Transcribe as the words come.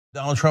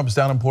Donald Trump is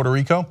down in Puerto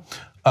Rico.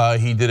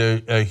 He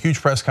did a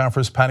huge press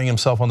conference patting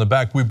himself on the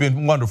back. We've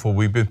been wonderful,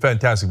 we've been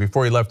fantastic.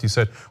 Before he left, he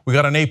said, we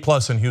got an A+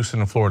 in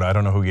Houston and Florida. I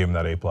don't know who gave him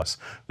that A+.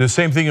 The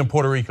same thing in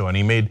Puerto Rico, and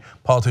he made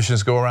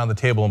politicians go around the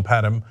table and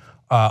pat him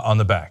on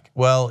the back.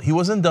 Well, he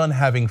wasn't done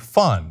having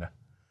fun.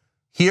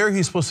 Here,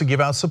 he's supposed to give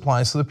out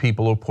supplies to the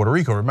people of Puerto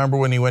Rico. Remember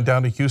when he went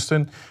down to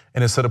Houston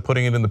and instead of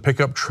putting it in the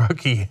pickup truck,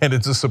 he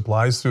handed the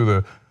supplies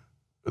through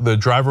the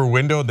driver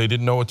window? They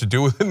didn't know what to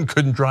do with it and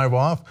couldn't drive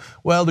off.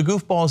 Well, the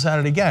goofball's at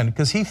it again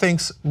because he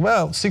thinks,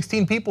 well,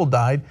 16 people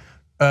died.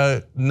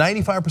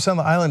 95% of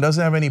the island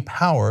doesn't have any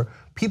power.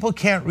 People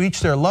can't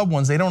reach their loved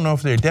ones. They don't know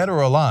if they're dead or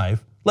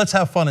alive. Let's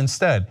have fun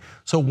instead.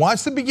 So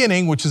watch the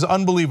beginning, which is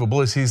unbelievable.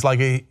 He's like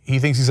he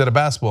thinks he's at a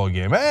basketball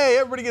game. Hey,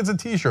 everybody gets a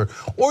T-shirt.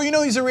 Or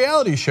he's a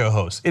reality show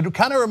host. It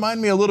kind of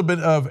reminded me a little bit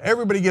of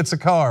Everybody Gets a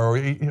Car,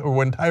 or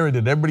when Tyra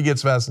did Everybody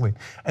Gets Vaseline.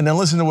 And then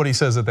listen to what he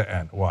says at the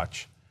end.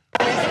 Watch.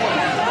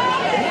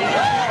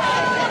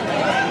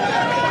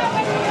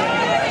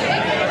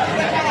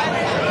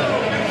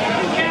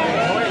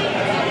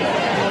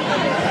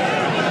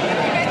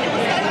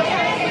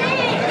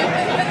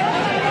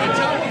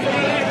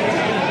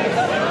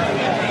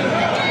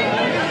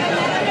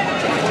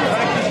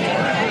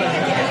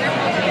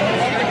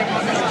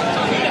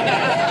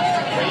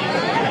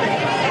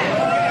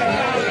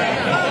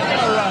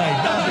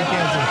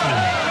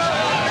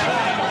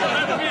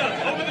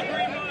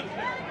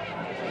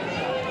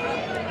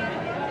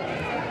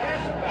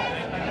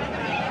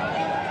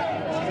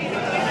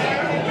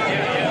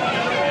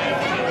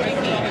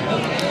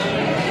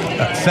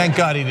 Thank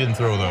God he didn't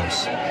throw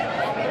those.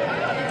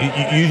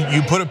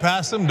 You put it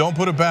past him, don't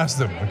put it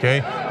past him, okay?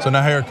 So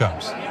now here it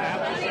comes. There's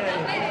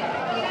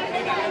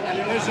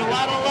a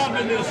lot of love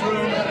in this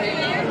room.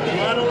 A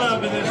lot of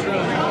love in this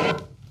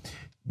room.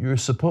 You're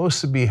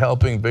supposed to be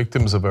helping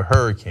victims of a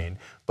hurricane,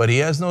 but he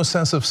has no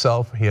sense of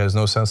self, he has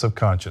no sense of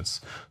conscience.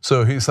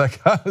 So he's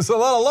like, there's a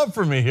lot of love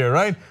for me here,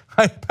 right?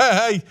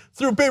 I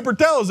threw paper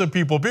towels at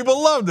people,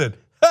 people loved it.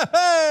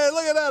 Hey,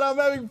 look at that, I'm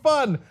having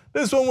fun.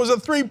 This one was a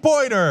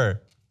three-pointer.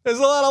 There's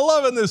a lot of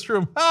love in this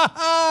room. Ha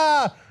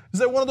ha!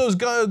 Is that one of those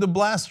guys, the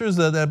blasters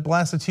that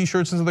blast the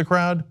T-shirts into the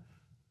crowd?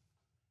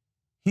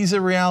 He's a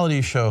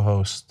reality show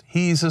host.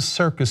 He's a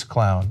circus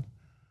clown.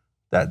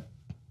 That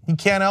he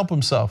can't help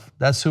himself.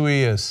 That's who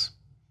he is.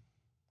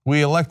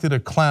 We elected a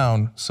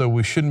clown, so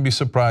we shouldn't be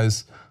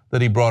surprised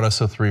that he brought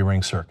us a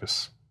three-ring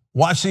circus.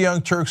 Watch the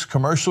Young Turks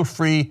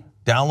commercial-free.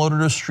 Download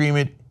it or stream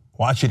it.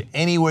 Watch it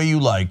any way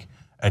you like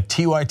at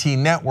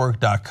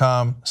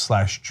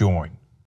tytnetwork.com/join.